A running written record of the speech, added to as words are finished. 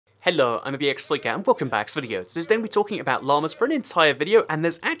Hello, I'm BX and welcome back to the video. So today we'll be talking about llamas for an entire video, and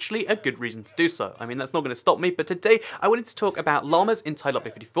there's actually a good reason to do so. I mean, that's not going to stop me, but today I wanted to talk about llamas in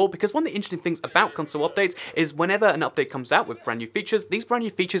TU54 because one of the interesting things about console updates is whenever an update comes out with brand new features, these brand new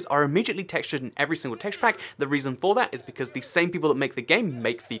features are immediately textured in every single texture pack. The reason for that is because the same people that make the game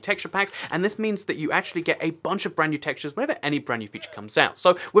make the texture packs, and this means that you actually get a bunch of brand new textures whenever any brand new feature comes out.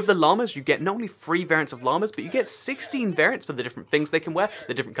 So with the llamas, you get not only 3 variants of llamas, but you get 16 variants for the different things they can wear,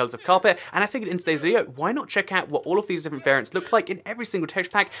 the different colors of carpet, and I figured in today's video, why not check out what all of these different variants look like in every single texture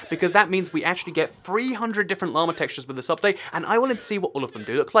pack, because that means we actually get 300 different llama textures with this update, and I wanted to see what all of them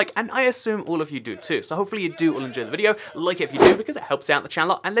do look like, and I assume all of you do too. So hopefully you do all enjoy the video, like it if you do, because it helps out the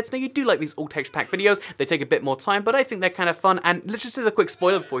channel, and let's know you do like these all texture pack videos. They take a bit more time, but I think they're kind of fun, and just as a quick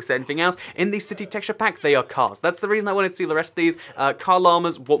spoiler before we say anything else, in the city texture pack, they are cars. That's the reason I wanted to see the rest of these. Car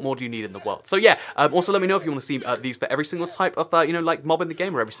llamas, what more do you need in the world? So yeah, also let me know if you want to see these for every single type of, like mob in the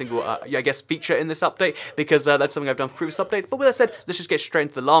game, or every single, I guess, feature in this update, because that's something I've done for previous updates. But with that said, let's just get straight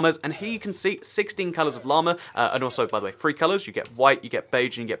into the llamas, and here you can see 16 colors of llama, and also, by the way, 3 colors. You get white, you get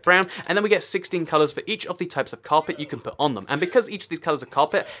beige, and you get brown, and then we get 16 colors for each of the types of carpet you can put on them. And because each of these colors of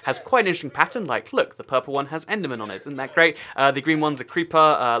carpet has quite an interesting pattern, like, look, the purple one has Enderman on it, isn't that great? The green one's a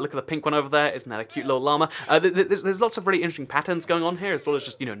creeper, look at the pink one over there, isn't that a cute little llama? There's lots of really interesting patterns going on here, as well as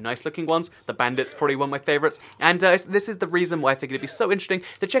just, nice looking ones. The bandit's probably one of my favorites, and this is the reason why I think it'd be so interesting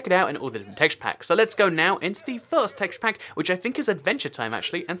to check it out in all the different texture packs. So let's go now into the first texture pack, which I think is Adventure Time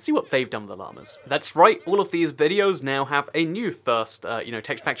actually, and see what they've done with the llamas. That's right, all of these videos now have a new first,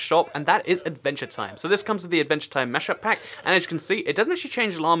 texture pack to shop, and that is Adventure Time. So this comes with the Adventure Time mashup pack, and as you can see, it doesn't actually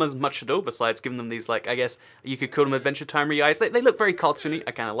change the llamas much at all, besides giving them these, like, I guess you could call them Adventure Time eyes. They look very cartoony,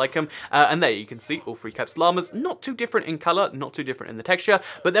 I kind of like them, and there you can see all 3 types of llamas, not too different in color, not too different in the texture,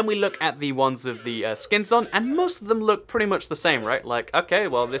 but then we look at the ones with the skins on, and most of them look pretty much the same, right? Like, okay,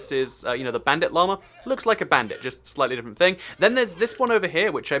 well, this is, the bandit llama, looks like a bandit, just slightly different thing. Then there's this one over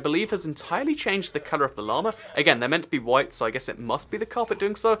here, which I believe has entirely changed the color of the llama. Again, they're meant to be white, so I guess it must be the carpet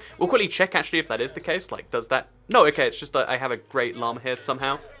doing so. We'll quickly check actually if that is the case. Like, does that? No, okay, it's just I have a great llama here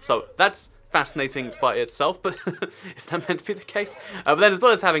somehow. So that's fascinating by itself, but is that meant to be the case? But then as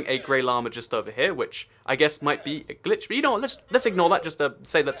well as having a grey llama just over here, which I guess might be a glitch, but you know what, let's ignore that, just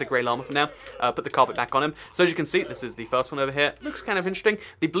say that's a grey llama for now. Put the carpet back on him. So as you can see, this is the first one over here. Looks kind of interesting.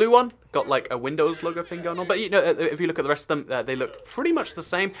 The blue one got like a Windows logo thing going on, but if you look at the rest of them, they look pretty much the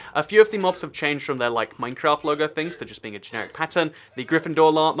same. A few of the mobs have changed from their like Minecraft logo things to just being a generic pattern. The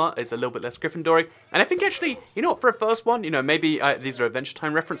Gryffindor llama is a little bit less Gryffindory, and I think actually, for a first one, maybe these are Adventure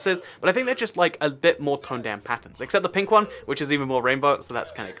Time references, but I think they're just like a bit more toned down patterns, except the pink one, which is even more rainbow, so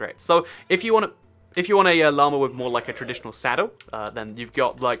that's kind of great. So if you want a llama with more like a traditional saddle, then you've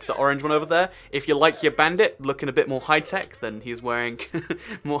got like the orange one over there. If you like your bandit looking a bit more high-tech, then he's wearing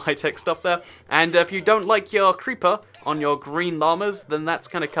more high-tech stuff there. And if you don't like your creeper on your green llamas, then that's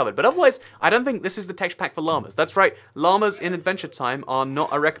kind of covered. But otherwise, I don't think this is the texture pack for llamas. That's right, llamas in Adventure Time are not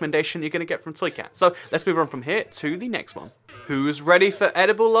a recommendation you're going to get from Toycat. So let's move on from here to the next one. Who's ready for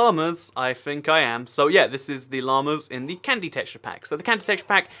edible llamas? I think I am. So yeah, this is the llamas in the candy texture pack. So the candy texture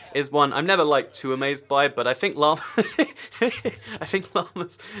pack is one I'm never like too amazed by, but I think llamas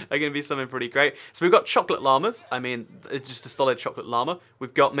are going to be something pretty great. So we've got chocolate llamas. I mean, it's just a solid chocolate llama.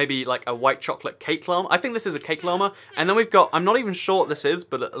 We've got maybe like a white chocolate cake llama. I think this is a cake llama. And then we've got, I'm not even sure what this is,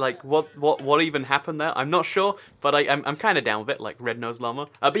 but like what even happened there? I'm not sure, but I'm kind of down with it, like red-nosed llama.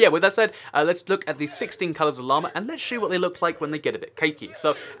 But yeah, with that said, let's look at the 16 colors of llama, and let's show you what they look like when they get a bit cakey.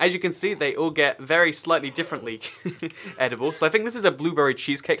 So as you can see, they all get very slightly differently edible. So I think this is a blueberry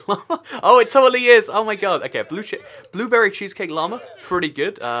cheesecake llama. Oh, it totally is. Oh my god. Okay, blueberry cheesecake llama, pretty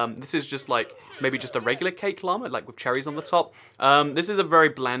good. This is just like maybe just a regular cake llama, like with cherries on the top. This is a very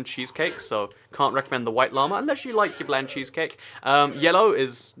bland cheesecake, so can't recommend the white llama unless you like your bland cheesecake. Yellow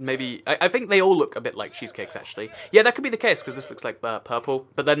is maybe, I think they all look a bit like cheesecakes actually. Yeah, that could be the case because this looks like purple,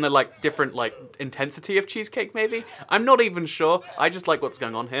 but then they're like different like intensity of cheesecake maybe. I'm not even sure. I just like what's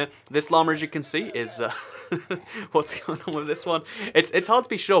going on here. This llama, as you can see, is what's going on with this one? It's hard to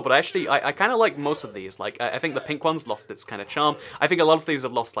be sure, but actually I kind of like most of these. Like I think the pink one's lost its kind of charm. I think a lot of these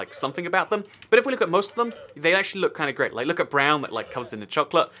have lost like something about them. But if we look at most of them, they actually look kind of great. Like look at brown that like covers in the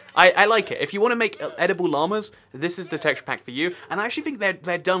chocolate. I like it. If you want to make edible llamas, this is the texture pack for you. And I actually think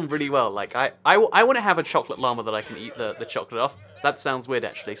they're done really well. Like I want to have a chocolate llama that I can eat the chocolate off. That sounds weird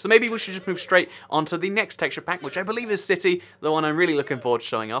actually. So maybe we should just move straight onto the next texture pack, which I believe is City, the one I'm really looking forward to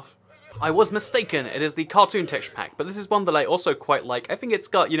showing off. I was mistaken, it is the cartoon texture pack, but this is one that I also quite like. I think it's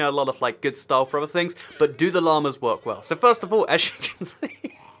got, a lot of like good style for other things, but do the llamas work well? So first of all, as you can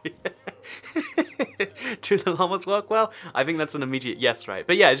see, do the llamas work well? I think that's an immediate yes, right?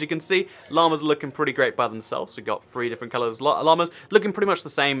 But yeah, as you can see, llamas are looking pretty great by themselves. We've got 3 different colors llamas, looking pretty much the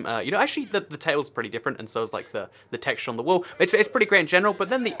same. You know, actually, the tail's pretty different, and so is like the texture on the wool. It's pretty great in general, but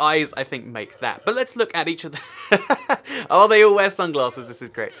then the eyes, I think, make that. But let's look at each of the... Oh, they all wear sunglasses. This is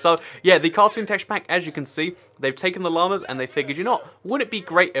great. So yeah, the cartoon texture pack, as you can see, they've taken the llamas and they figured, you know what, wouldn't it be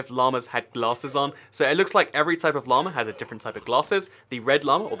great if llamas had glasses on? So it looks like every type of llama has a different type of glasses. The red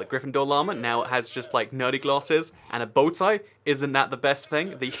llama, or the Gryffindor llama, now has just like nerdy glasses and a bow tie. Isn't that the best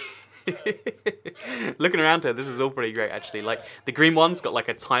thing? The looking around here, this is all pretty great actually. Like the green one's got like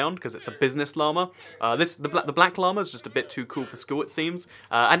a tie on because it's a business llama. The black llama is just a bit too cool for school, it seems.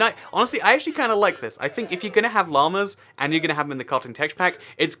 And I actually kind of like this. I think if you're gonna have llamas and you're gonna have them in the cartoon texture pack,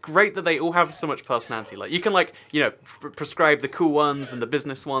 it's great that they all have so much personality. Like you can like, you know, prescribe the cool ones and the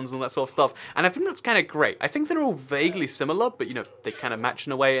business ones and all that sort of stuff. And I think that's kind of great. I think they're all vaguely similar, but you know, they kind of match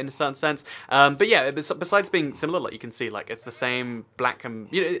in a way in a certain sense. But yeah, besides being similar, like you can see, like it's the same black and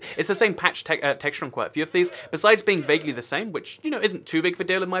you know, it's the same patch texture on quite a few of these. Besides being vaguely the same, which, you know, isn't too big of a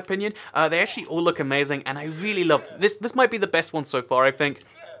deal in my opinion, they actually all look amazing, and I really love this. This might be the best one so far, I think.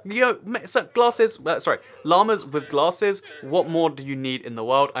 You know, so llamas with glasses, what more do you need in the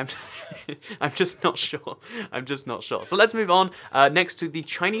world? I'm just not sure. I'm just not sure. So let's move on next to the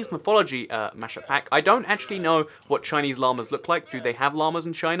Chinese mythology mashup pack. I don't actually know what Chinese llamas look like. Do they have llamas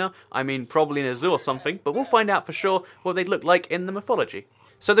in China? I mean, probably in a zoo or something, but we'll find out for sure what they'd look like in the mythology.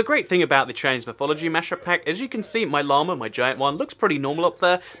 So the great thing about the Chinese mythology mashup pack, as you can see, my llama, my giant one, looks pretty normal up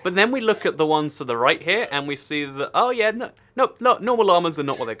there, but then we look at the ones to the right here, and we see that, oh yeah, no, normal llamas are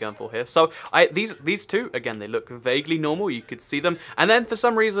not what they're going for here. So these two, again, they look vaguely normal, you could see them, and then for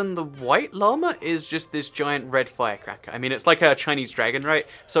some reason, the white llama is just this giant red firecracker. I mean, it's like a Chinese dragon, right?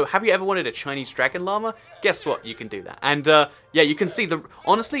 So have you ever wanted a Chinese dragon llama? Guess what? You can do that. And yeah, you can see,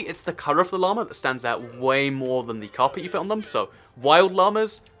 honestly, it's the color of the llama that stands out way more than the carpet you put on them. So wild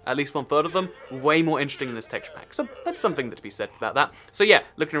llamas, at least 1/3 of them, way more interesting in this texture pack. So that's something to be said about that. So yeah,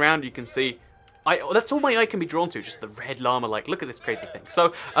 looking around, you can see, that's all my eye can be drawn to, just the red llama. Like, look at this crazy thing.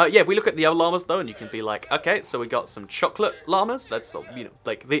 So yeah, if we look at the other llamas though, and you can be like, okay, so we got some chocolate llamas. That's, you know,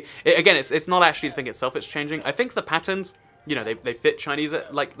 like again, it's not actually the thing itself it's changing. I think the patterns, you know, they fit Chinese,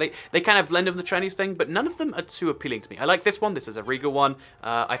 like they kind of blend in the Chinese thing, but none of them are too appealing to me. I like this one. This is a regal one.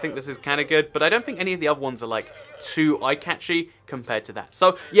 I think this is kind of good, but I don't think any of the other ones are like too eye-catchy compared to that.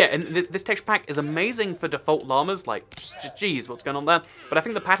 So yeah, and this texture pack is amazing for default llamas. Like, geez, what's going on there? But I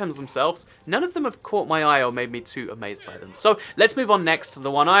think the patterns themselves, none of them have caught my eye or made me too amazed by them. So let's move on next to the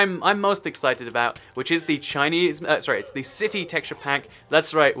one I'm most excited about, which is the Chinese, it's the city texture pack.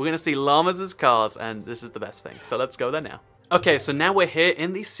 That's right, we're gonna see llamas as cars, and this is the best thing. So let's go there now. Okay, so now we're here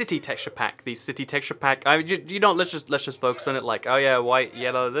in the city texture pack. The city texture pack, you know, let's just focus on it. Like, oh yeah, white,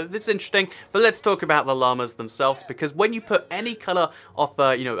 yellow, that's interesting. But let's talk about the llamas themselves, because when you put any color of,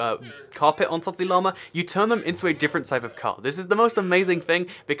 you know, carpet on top of the llama, you turn them into a different type of car. This is the most amazing thing,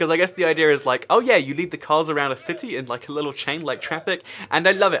 because I guess the idea is like, oh yeah, you lead the cars around a city in like a little chain, like traffic, and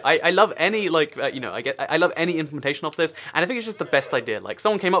I love it. I love any, like, you know, I love any implementation of this, and I think it's just the best idea. Like,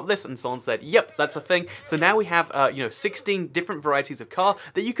 someone came up with this, and someone said, yep, that's a thing. So now we have, you know, 16 different varieties of car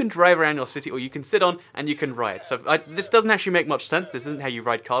that you can drive around your city, or you can sit on and you can ride. So this doesn't actually make much sense. This isn't how you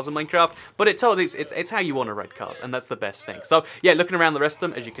ride cars in Minecraft, but it's how you want to ride cars, and that's the best thing. So yeah, looking around the rest of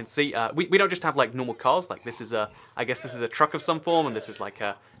them, as you can see, we don't just have like normal cars. Like this is I guess this is a truck of some form, and this is like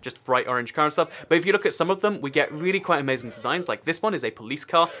a just bright orange car and stuff. But if you look at some of them, we get really quite amazing designs. Like this one is a police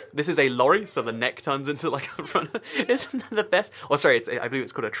car. This is a lorry, so the neck turns into like a runner. Isn't that the best? Oh, sorry, I believe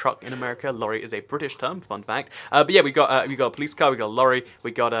it's called a truck in America. Lorry is a British term, fun fact. But yeah, we got a police car, we got a lorry,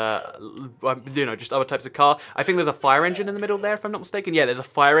 we got you know, just other types of car. I think there's a fire engine in the middle there, if I'm not mistaken. Yeah, there's a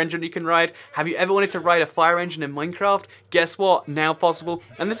fire engine you can ride. Have you ever wanted to ride a fire engine in Minecraft? Guess what? Now possible.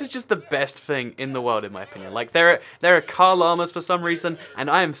 And this is just the best thing in the world, in my opinion. Like there are car llamas for some reason, and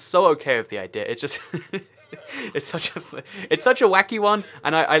I am so okay with the idea. It's just it's such a wacky one,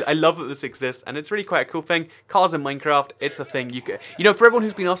 and I love that this exists, and it's really quite a cool thing. Cars in Minecraft, it's a thing. You know, for everyone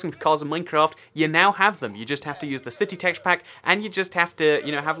who's been asking for cars in Minecraft, you now have them. You just have to use the city texture pack, and you just have to,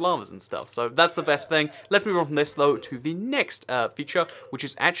 you know, have llamas and stuff. So that's the best thing. Let's move on from this though to the next feature, which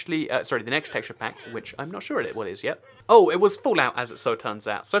is actually the next texture pack, which I'm not sure what it is yet. Oh, it was Fallout, as it so turns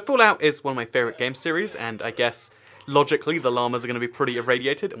out. So Fallout is one of my favorite game series, and I guess logically, the llamas are going to be pretty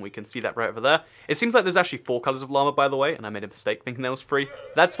irradiated, and we can see that right over there. It seems like there's actually 4 colors of llama, by the way, and I made a mistake thinking there was 3.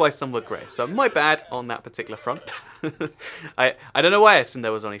 That's why some look grey. So my bad on that particular front. I don't know why I assumed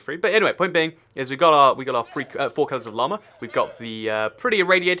there was only 3, but anyway, point being is we got our 4 colors of llama. We've got the pretty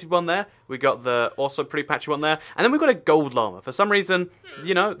irradiated one there. We got the also pretty patchy one there, and then we've got a gold llama. For some reason,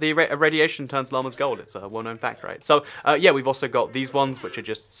 you know, the irradiation turns llamas gold. It's a well-known fact, right? So yeah, we've also got these ones which are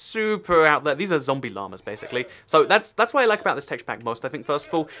just super out there. These are zombie llamas basically. So that's what I like about this texture pack most. I think first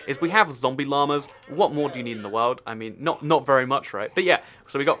of all is we have zombie llamas. What more do you need in the world? I mean, not very much, right? But yeah,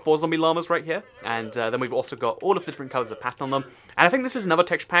 so we got 4 zombie llamas right here, and then we've also got all of the different colors of pattern on them. And I think this is another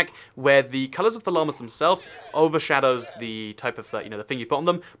texture pack where the colors of the llamas themselves overshadows the type of you know, the thing you put on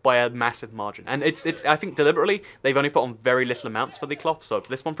them by a massive margin. And it's I think deliberately they've only put on very little amounts for the cloth. So for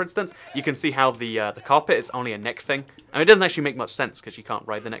this one, for instance, you can see how the carpet is only a neck thing. I mean, it doesn't actually make much sense because you can't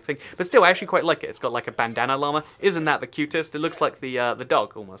ride the neck thing, but still, I actually quite like it. It's got like a bandana llama. Isn't that the cutest? It looks like the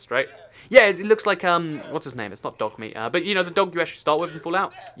dog almost, right? Yeah, it looks like what's his name? It's not dog meat, but you know the dog you actually start with in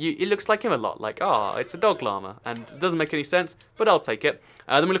Fallout. It looks like him a lot. Like, oh, it's a dog llama, and it doesn't make any sense, but I'll take it.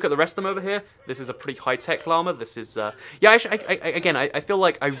 Then we look at the rest of them over here. This is a pretty high-tech llama. This is yeah. Again, I feel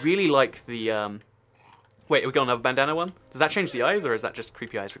like I really like the Wait, we got another bandana one? Does that change the eyes, or is that just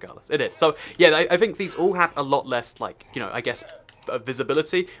creepy eyes regardless? It is. So, yeah, I think these all have a lot less, like, you know, I guess,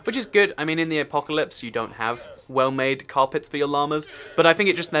 visibility, which is good. I mean, in the apocalypse, you don't have well-made carpets for your llamas, but I think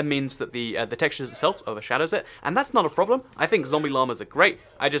it just then means that the textures itself overshadows it, and that's not a problem. I think zombie llamas are great.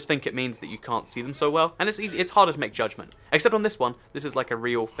 I just think it means that you can't see them so well, and it's harder to make judgment. Except on this one, this is like a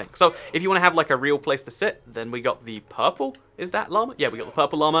real thing. So if you want to have like a real place to sit, then we got the purple. Is that llama? Yeah, we got the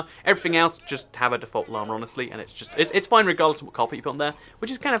purple llama. Everything else, just have a default llama, honestly, and it's fine regardless of what carpet you put on there, which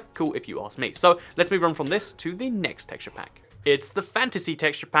is kind of cool if you ask me. So let's move on from this to the next texture pack. It's the Fantasy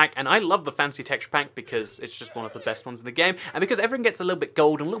texture pack, and I love the Fantasy texture pack because it's just one of the best ones in the game, and because everything gets a little bit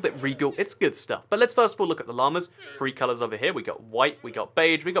gold and a little bit regal, it's good stuff. But let's first of all look at the llamas. 3 colors over here. We got white, we got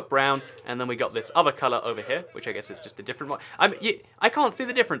beige, we got brown, and then we got this other color over here, which I guess is just a different one. I can't see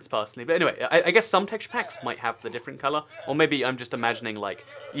the difference personally, but anyway, I guess some texture packs might have the different color, or maybe I'm just imagining like,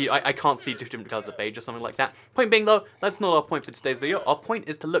 I can't see 2 different colors of beige or something like that. Point being though, that's not our point for today's video. Our point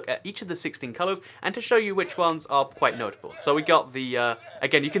is to look at each of the 16 colors and to show you which ones are quite notable. So we got the,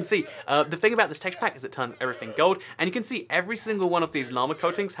 again, you can see, the thing about this texture pack is it turns everything gold, and you can see every single one of these llama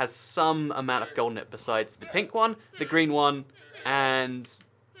coatings has some amount of gold in it besides the pink one, the green one, and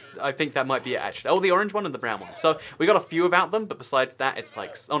I think that might be it actually. Oh, the orange one and the brown one. So we got a few about them, but besides that, it's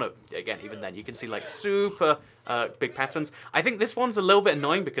like, oh no, again, even then, you can see like super big patterns. I think this one's a little bit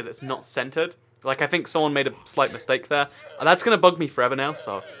annoying because it's not centered. Like, I think someone made a slight mistake there. That's going to bug me forever now,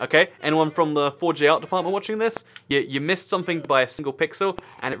 so, okay? Anyone from the 4G art department watching this, you missed something by a single pixel,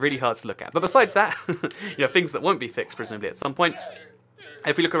 and it really hurts to look at. But besides that, you know, things that won't be fixed, presumably, at some point.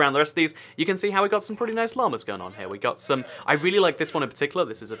 If we look around the rest of these, you can see how we got some pretty nice llamas going on here. We got some, I really like this one in particular.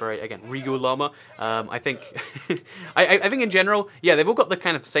 This is a very, again, regal llama. I think, I think in general, yeah, they've all got the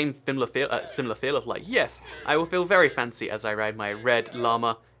kind of same similar feel of like, yes, I will feel very fancy as I ride my red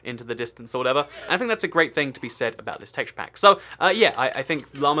llama into the distance or whatever, and I think that's a great thing to be said about this texture pack. So, yeah, I think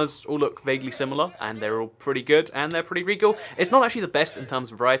llamas all look vaguely similar, and they're all pretty good, and they're pretty regal. It's not actually the best in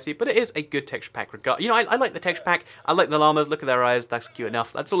terms of variety, but it is a good texture pack. You know, I like the texture pack, I like the llamas, look at their eyes, that's cute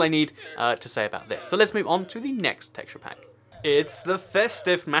enough. That's all I need to say about this. So let's move on to the next texture pack. It's the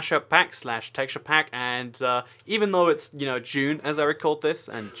Festive Mashup Pack / Texture Pack, and even though it's, you know, June as I record this,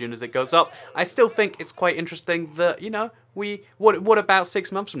 and June as it goes up, I still think it's quite interesting that, you know, what about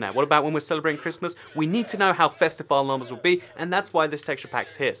 6 months from now? What about when we're celebrating Christmas? We need to know how festive our llamas will be, and that's why this texture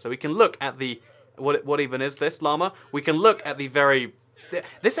pack's here. So we can look at the, what even is this llama? We can look at the very,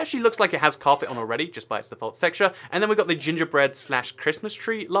 this actually looks like it has carpet on already, just by its default texture. And then we've got the gingerbread / Christmas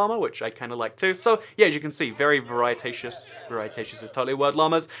tree llama, which I kind of like too. So yeah, as you can see, very varietatious. Varietatious is totally a word,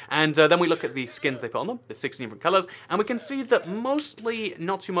 llamas. And then we look at the skins they put on them, the 16 different colors, and we can see that mostly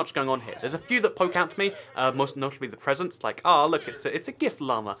not too much going on here. There's a few that poke out to me, most notably the presents, like, ah, look, it's a gift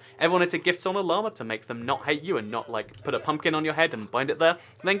llama. Everyone wanted to gift on a llama to make them not hate you and not, like, put a pumpkin on your head and bind it there.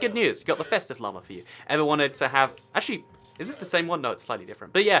 And then good news, you got the festive llama for you. Ever wanted to have, actually, is this the same one? No, it's slightly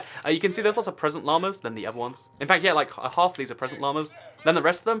different. But yeah, you can see there's lots of present llamas than the other ones. In fact, yeah, like half of these are present llamas. Then the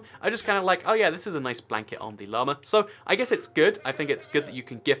rest of them are just kind of like, oh yeah, this is a nice blanket on the llama. So I guess it's good. I think it's good that you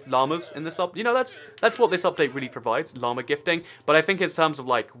can gift llamas in this update. You know, that's what this update really provides, llama gifting. But I think in terms of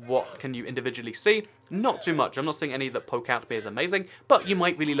like what can you individually see, not too much. I'm not seeing any that poke out to me as amazing, but you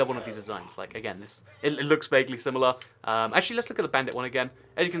might really love one of these designs. Like again, it looks vaguely similar. Actually, let's look at the bandit one again.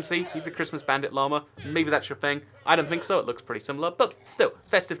 As you can see, he's a Christmas bandit llama. Maybe that's your thing. I don't think so. It looks pretty similar, but still,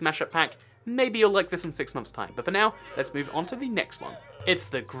 festive mashup pack. maybe you'll like this in 6 months' time. But for now, let's move on to the next one. It's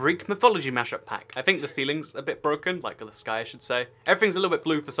the Greek mythology mashup pack. I think the ceiling's a bit broken, like the sky I should say. Everything's a little bit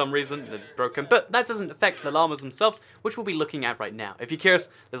blue for some reason, and broken, but that doesn't affect the llamas themselves, which we'll be looking at right now. If you're curious,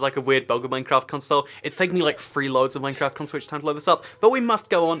 there's like a weird bug with Minecraft console. It's taken me like 3 loads of Minecraft console each time to load this up, but we must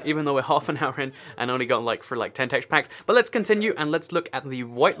go on, even though we're half an hour in and only gotten like through like 10 texture packs. But let's continue and let's look at the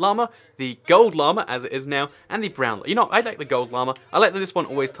white llama, the gold llama as it is now, and the brown. You know, I like the gold llama. I like that this one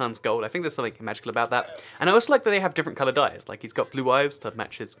always turns gold. I think there's something magical about that. And I also like that they have different color dyes. Like he's got blue eyes to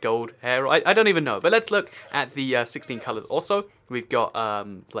match his gold hair. I don't even know. But let's look at the 16 colors. Also, we've got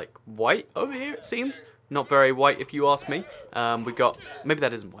like white over here, it seems. Not very white if you ask me. We've got, maybe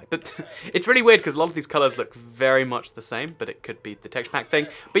that isn't white, but it's really weird because a lot of these colors look very much the same, but it could be the texture pack thing.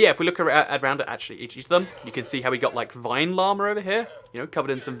 But yeah, if we look around at actually each of them, you can see how we got like vine llama over here, you know,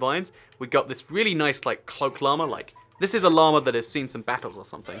 covered in some vines. We got this really nice like cloak llama, like this is a llama that has seen some battles or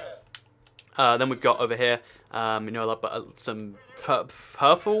something. Then we've got over here, you know, some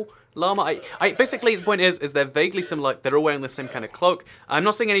purple llama. Basically, the point is they're vaguely similar. They're all wearing the same kind of cloak. I'm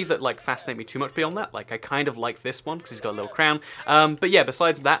not seeing any that like fascinate me too much beyond that. Like I kind of like this one because he's got a little crown. But yeah,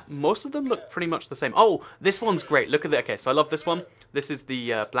 besides that, most of them look pretty much the same. Oh, this one's great. Look at that. Okay, so I love this one. This is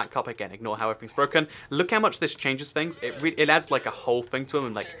the black carpet again. Ignore how everything's broken. Look how much this changes things. It adds like a whole thing to him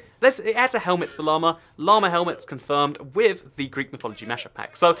and like. It adds a helmet to the llama. Llama helmet's confirmed with the Greek mythology mashup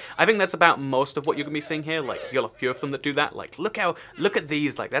pack. So I think that's about most of what you're gonna be seeing here. Like you got a few of them that do that. Like look at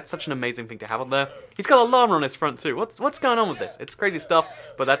these. Like that's such an amazing thing to have on there. He's got a llama on his front too. What's going on with this? It's crazy stuff.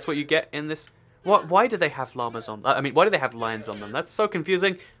 But that's what you get in this. Why do they have llamas on? I mean, why do they have lions on them? That's so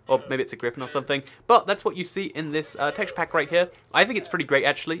confusing. Or maybe it's a griffin or something. But that's what you see in this texture pack right here. I think it's pretty great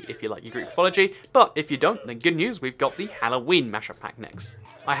actually if you like your Greek mythology. But if you don't, then good news. We've got the Halloween mashup pack next.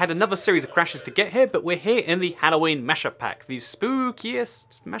 I had another series of crashes to get here, but we're here in the Halloween mashup pack, the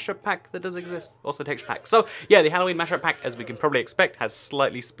spookiest mashup pack that does exist, also texture pack. So yeah, the Halloween mashup pack, as we can probably expect, has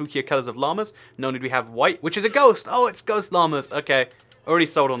slightly spookier colors of llamas. Not only do we have white, which is a ghost. Oh, it's ghost llamas. Okay, already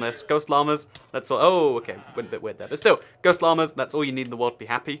sold on this. Ghost llamas. That's all. Oh, okay, went a bit weird there, but still, ghost llamas. That's all you need in the world to be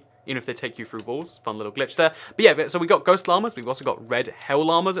happy. Even if they take you through walls. Fun little glitch there. But yeah, so we got ghost llamas. We've also got red hell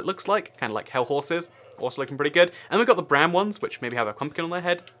llamas, it looks like. Kind of like hell horses. Also looking pretty good. And we've got the brown ones, which maybe have a pumpkin on their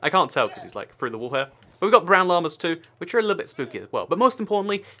head. I can't tell because he's like through the wall here. But we've got brown llamas too, which are a little bit spooky as well. But most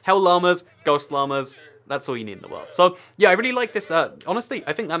importantly, hell llamas, ghost llamas. That's all you need in the world. So yeah, I really like this. Honestly,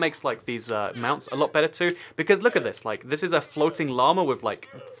 I think that makes like these mounts a lot better too. Because look at this. Like this is a floating llama with like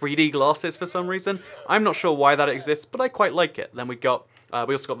 3D glasses for some reason. I'm not sure why that exists, but I quite like it. Then we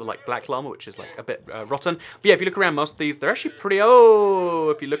also got the like black llama, which is like a bit rotten. But yeah, if you look around most of these, they're actually pretty. Oh,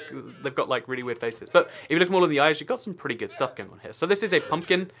 if you look, they've got like really weird faces. But if you look at them all in the eyes, you've got some pretty good stuff going on here. So this is a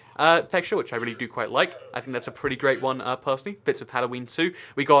pumpkin texture, which I really do quite like. I think that's a pretty great one personally. Fits with Halloween too.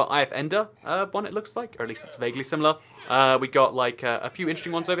 We got Eye of Ender one, it looks like, or at least it's vaguely similar. We got like a few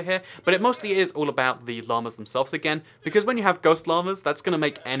interesting ones over here, but it mostly is all about the llamas themselves again. Because when you have ghost llamas, that's gonna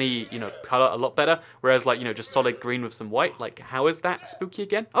make any color a lot better. Whereas like just solid green with some white, like how is that spooky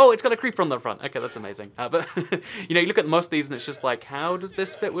again? Oh, it's got a creeper on the front. Okay, that's amazing. But you look at most of these and it's just like, how does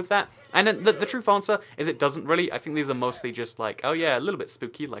this fit with that? And then the truth answer is it doesn't really. I think these are mostly just like, oh yeah, a little bit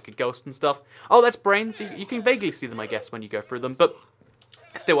spooky, like a ghost and stuff. Oh, that's brains. You can vaguely see them, I guess, when you go through them, but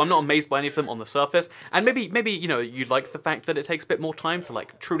still, I'm not amazed by any of them on the surface, and maybe you like the fact that it takes a bit more time to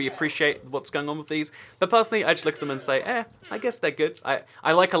like truly appreciate what's going on with these. But personally, I just look at them and say, I guess they're good.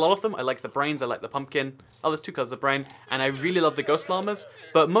 I like a lot of them. I like the brains. I like the pumpkin. Oh, there's 2 colors of brain, and I really love the ghost llamas.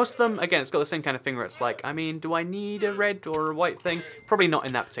 But most of them, again, it's got the same kind of thing where it's like, I mean, do I need a red or a white thing? Probably not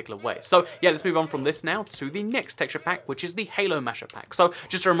in that particular way. So yeah, let's move on from this now to the next texture pack, which is the Halo mashup pack. So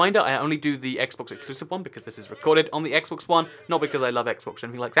just a reminder, I only do the Xbox exclusive one because this is recorded on the Xbox One, not because I love Xbox or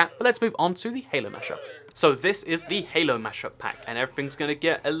anything like that. But let's move on to the Halo mashup. So this is the Halo mashup pack, and everything's going to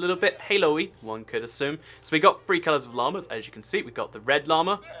get a little bit Halo-y, one could assume. So we got 3 colors of llamas, as you can see. We got the red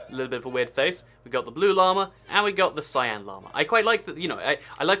llama, a little bit of a weird face. We got the blue llama, and we got the cyan llama. I quite like that,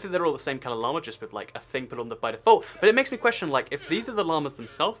 I like that they're all the same color llama, just with like a thing put on them by default. But it makes me question, like, if these are the llamas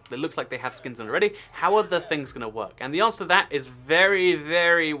themselves, they look like they have skins on already, how are the things going to work? And the answer to that is very,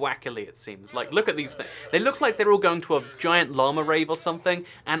 very wackily, it seems. Like, look at these things. They look like they're all going to a giant llama rave or something,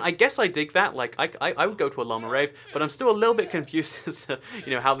 and I guess I dig that. Like, I would go to a llama rave, but I'm still a little bit confused as to,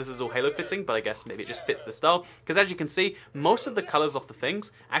 how this is all Halo fitting, but I guess maybe it just fits the style. Because as you can see, most of the colors of the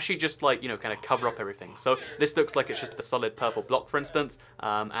things actually just, like, kind of cover up everything. So this looks like it's just a solid purple block, for instance,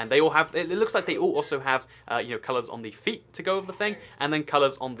 and they all have, it looks like they all also have, colors on the feet to go with the thing, and then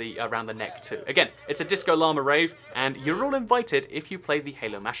colors on the, around the neck too. Again, it's a disco llama rave, and you're all invited if you play the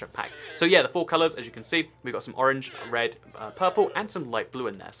Halo mashup pack. So yeah, the 4 colors, as you can see, we've got some orange, red, purple, and some light light blue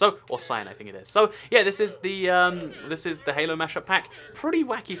in there. So, or cyan, I think it is. So, yeah, this is the Halo mashup pack. Pretty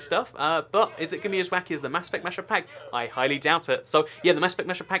wacky stuff, but is it going to be as wacky as the Mass Effect mashup pack? I highly doubt it. So, yeah, the Mass Effect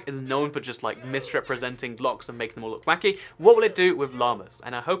mashup pack is known for just, like, misrepresenting blocks and making them all look wacky. What will it do with llamas?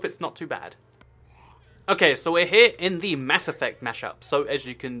 And I hope it's not too bad. Okay, so we're here in the Mass Effect mashup. So, as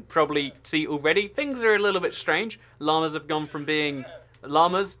you can probably see already, things are a little bit strange. Llamas have gone from being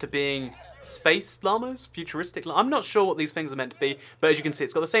llamas to being space llamas, futuristic llamas. I'm not sure what these things are meant to be, but as you can see,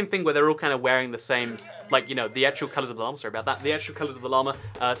 it's got the same thing where they're all kind of wearing the same, like, you know, the actual colors of the llama, sorry about that, the actual colors of the llama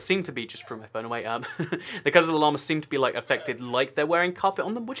seem to be, just threw my phone away, the colors of the llama seem to be, like, affected like they're wearing carpet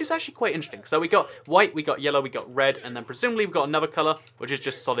on them, which is actually quite interesting. So we got white, we got yellow, we got red, and then presumably we've got another color, which is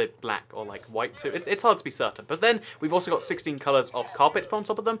just solid black, or, like, white too. It's hard to be certain. But then we've also got 16 colors of carpet to put on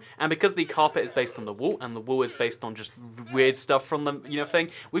top of them, and because the carpet is based on the wool, and the wool is based on just weird stuff from the, you know, thing,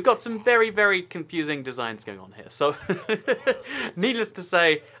 we've got some very, very confusing designs going on here. So, needless to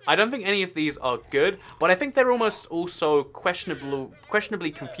say, I don't think any of these are good, but I think they're almost also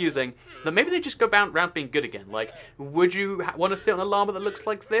questionably confusing, that maybe they just go around being good again. Like, would you want to sit on a llama that looks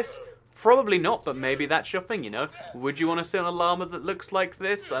like this? Probably not, but maybe that's your thing, you know? Would you want to sit on a llama that looks like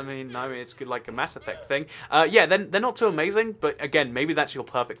this? I mean, it's good, like a Mass Effect thing. Yeah, then they're not too amazing, but again, maybe that's your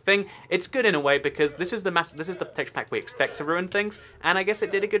perfect thing. It's good in a way because this is the texture pack we expect to ruin things, and I guess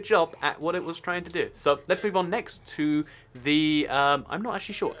it did a good job at what it was trying to do. So let's move on next to the, I'm not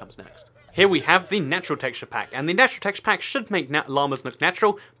actually sure what comes next. Here we have the natural texture pack, and the natural texture pack should make llamas look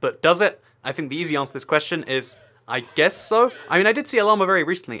natural, but does it? I think the easy answer to this question is, I guess so. I mean, I did see a llama very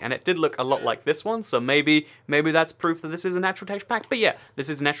recently, and it did look a lot like this one, so maybe that's proof that this is a natural texture pack. But yeah, this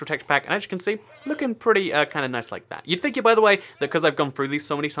is a natural texture pack, and as you can see, looking pretty kind of nice like that. You'd think, by the way, that because I've gone through these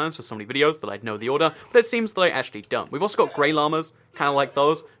so many times for so many videos that I'd know the order, but it seems that I actually don't. We've also got grey llamas, kind of like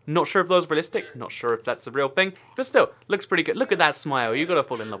those. Not sure if those are realistic, not sure if that's a real thing, but still, looks pretty good. Look at that smile, you gotta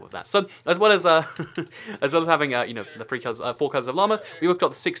fall in love with that. So, as well as having, you know, the 4 colors of llamas, we've got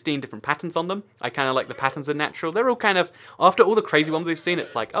the 16 different patterns on them. I kind of like the patterns are natural. They're all kind of, after all the crazy ones we've seen,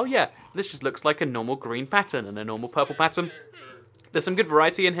 it's like, oh yeah, this just looks like a normal green pattern and a normal purple pattern. There's some good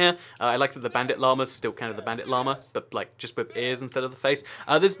variety in here. I like that the bandit llama's still kind of the bandit llama, but like just with ears instead of the face.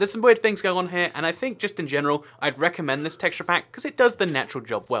 There's some weird things going on here, and I think just in general, I'd recommend this texture pack because it does the natural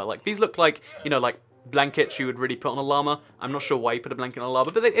job well. Like these look like, you know, like blankets you would really put on a llama. I'm not sure why you put a blanket on a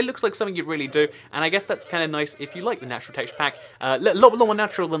llama, but it looks like something you'd really do, and I guess that's kind of nice if you like the natural texture pack. A lot more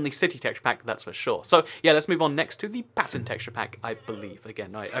natural than the city texture pack, that's for sure. So yeah, let's move on next to the pattern texture pack, I believe.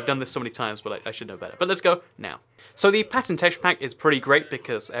 Again, I've done this so many times, but I should know better. But let's go now. So the pattern texture pack is pretty great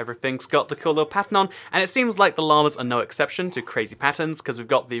because everything's got the cool little pattern on, and it seems like the llamas are no exception to crazy patterns, because we've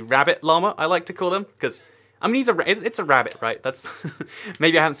got the rabbit llama, I like to call him, because I mean, it's a rabbit, right? That's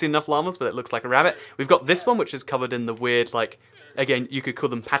maybe I haven't seen enough llamas, but it looks like a rabbit. We've got this one, which is covered in the weird, like, again, you could call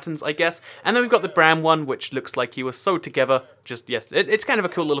them patterns, I guess. And then we've got the brown one, which looks like he was sewed together just yesterday. It's kind of a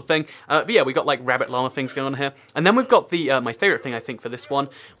cool little thing. But yeah, we got like rabbit llama things going on here. And then we've got the, my favorite thing, I think, for this one,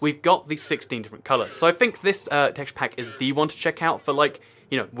 we've got the 16 different colors. So I think this texture pack is the one to check out for, like,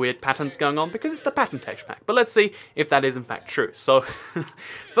 you know, weird patterns going on, because it's the pattern texture pack. But let's see if that is in fact true. So,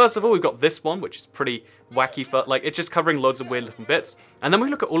 first of all, we've got this one, which is pretty wacky for, like, it's just covering loads of weird different bits. And then we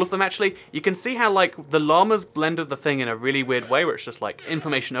look at all of them, actually, you can see how, like, the llamas blended the thing in a really weird way, where it's just, like,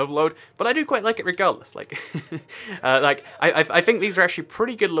 information overload, but I do quite like it regardless. Like, I think these are actually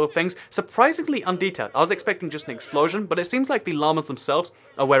pretty good little things, surprisingly undetailed. I was expecting just an explosion, but it seems like the llamas themselves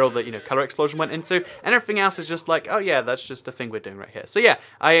are where all the, you know, color explosion went into, and everything else is just like, oh yeah, that's just a thing we're doing right here. So yeah,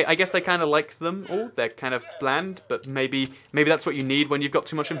 I guess I kind of like them all. They're kind of bland, but maybe that's what you need when you've got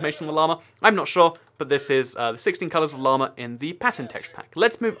too much information on the llama. I'm not sure, but this is the 16 colors of llama in the pattern texture pack.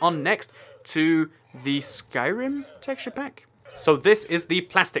 Let's move on next to the Skyrim texture pack. So this is the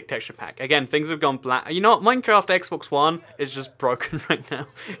plastic texture pack. Again, things have gone black. You know what? Minecraft Xbox One is just broken right now.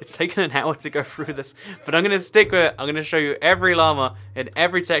 It's taken an hour to go through this, but I'm going to stick with it. I'm going to show you every llama in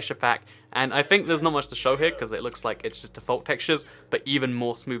every texture pack. And I think there's not much to show here because it looks like it's just default textures, but even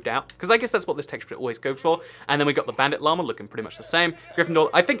more smoothed out. Because I guess that's what this texture always goes for. And then we got the Bandit Llama looking pretty much the same. Gryffindor,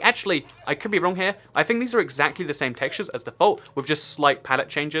 I think actually, I could be wrong here. I think these are exactly the same textures as default with just slight palette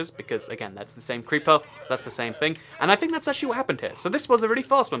changes because, again, that's the same creeper. That's the same thing. And I think that's actually what happened here. So this was a really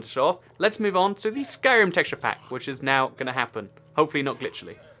fast one to show off. Let's move on to the Skyrim texture pack, which is now going to happen. Hopefully not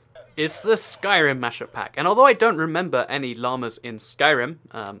glitchily. It's the Skyrim mashup pack, and although I don't remember any llamas in Skyrim,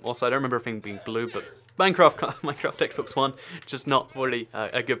 also I don't remember everything being blue, but Minecraft Xbox One, just not really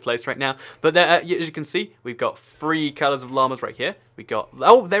a good place right now. But there, as you can see, we've got 3 colors of llamas right here. We got,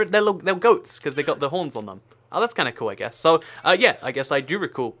 oh, they're goats, because they got the horns on them. Oh, that's kind of cool, I guess. So, yeah, I guess I do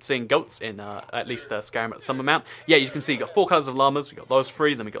recall seeing goats in at least Skyrim at some amount. Yeah, you can see you got 4 colors of llamas. We got those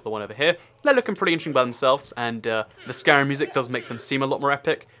 3, then we got the one over here. They're looking pretty interesting by themselves, and the Skyrim music does make them seem a lot more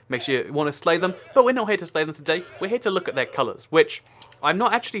epic. Makes you want to slay them, but we're not here to slay them today. We're here to look at their colors, which I'm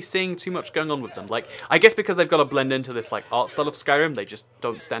not actually seeing too much going on with them. Like, I guess because they've got to blend into this, like, art style of Skyrim, they just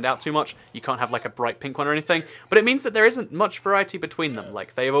don't stand out too much. You can't have, like, a bright pink one or anything. But it means that there isn't much variety between them.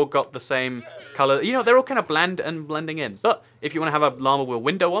 Like, they've all got the same color. You know, they're all kind of bland and blending in. But if you want to have a llama with a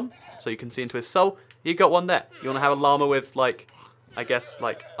window on, so you can see into his soul, you got one there. You want to have a llama with, like, I guess,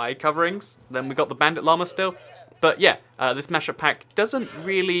 like, eye coverings. Then we got the bandit llama still. But, yeah, this mashup pack doesn't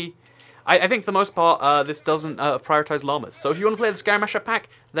really... I think for the most part, this doesn't prioritize llamas. So if you want to play the Skyrim mashup pack,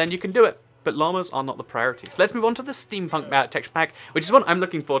 then you can do it. But llamas are not the priority. So let's move on to the steampunk texture pack, which is one I'm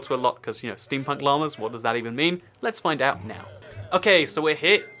looking forward to a lot, because, you know, steampunk llamas, what does that even mean? Let's find out now. Okay, so we're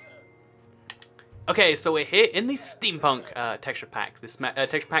here in the steampunk texture pack. This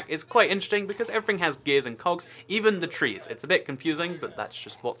texture pack is quite interesting because everything has gears and cogs, even the trees. It's a bit confusing, but that's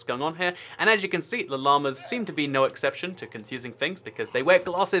just what's going on here. And as you can see, the llamas seem to be no exception to confusing things because they wear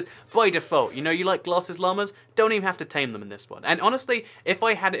glasses by default. You know, you like glasses llamas? Don't even have to tame them in this one. And honestly, if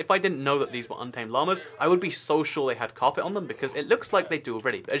I didn't know that these were untamed llamas, I would be so sure they had carpet on them because it looks like they do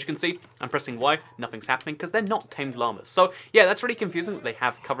already. But as you can see, I'm pressing Y, nothing's happening because they're not tamed llamas. So yeah, that's really confusing that they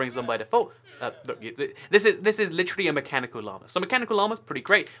have coverings on by default. Look, this is literally a mechanical llama. So mechanical llama's pretty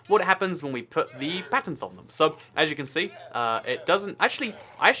great. What happens when we put the patterns on them? So as you can see, it doesn't actually.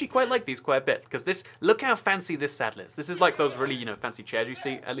 I actually quite like these quite a bit because look how fancy this saddle is. This is like those really fancy chairs you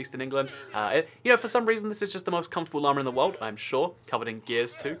see at least in England. For some reason this is just the most comfortable llama in the world. I'm sure, covered in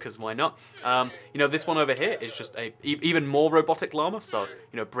gears too, because why not? This one over here is just a even more robotic llama. So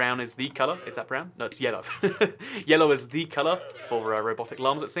brown is the color. Is that brown? No, it's yellow. Yellow is the color for robotic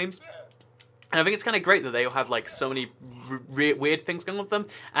llamas, it seems. And I think it's kind of great that they all have like so many weird things going on with them,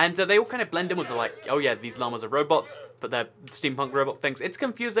 and they all kind of blend in with the like, oh yeah, these llamas are robots, but they're steampunk robot things. It's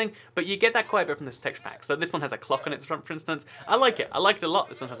confusing, but you get that quite a bit from this texture pack. So this one has a clock on its front, for instance. I like it. I like it a lot.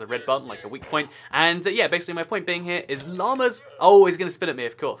 This one has a red button, like a weak point. And yeah, basically my point being here is llamas. Oh, he's gonna spit at me,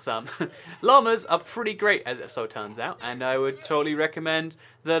 of course. Llamas are pretty great, as it so turns out, and I would totally recommend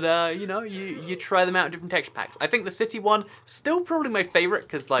that you try them out in different texture packs. I think the city one still probably my favorite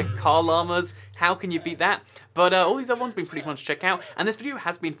because like car llamas, how can you beat that? But all these other ones have been pretty fun to check out, and this video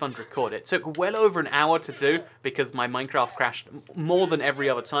has been fun to record. It took well over an hour to do because my Minecraft crashed more than every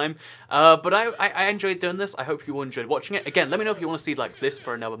other time. But I enjoyed doing this. I hope you all enjoyed watching it. Again, let me know if you want to see like this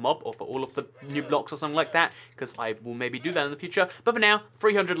for another mob or for all of the new blocks or something like that, because I will maybe do that in the future. But for now,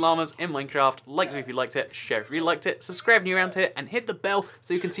 300 llamas in Minecraft. Like the video if you liked it, share if you liked it, subscribe if you're around here, and hit the bell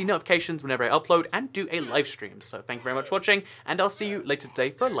so you can see notifications whenever I upload and do a live stream. So thank you very much for watching, and I'll see you later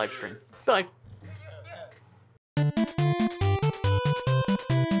today for a live stream. Bye.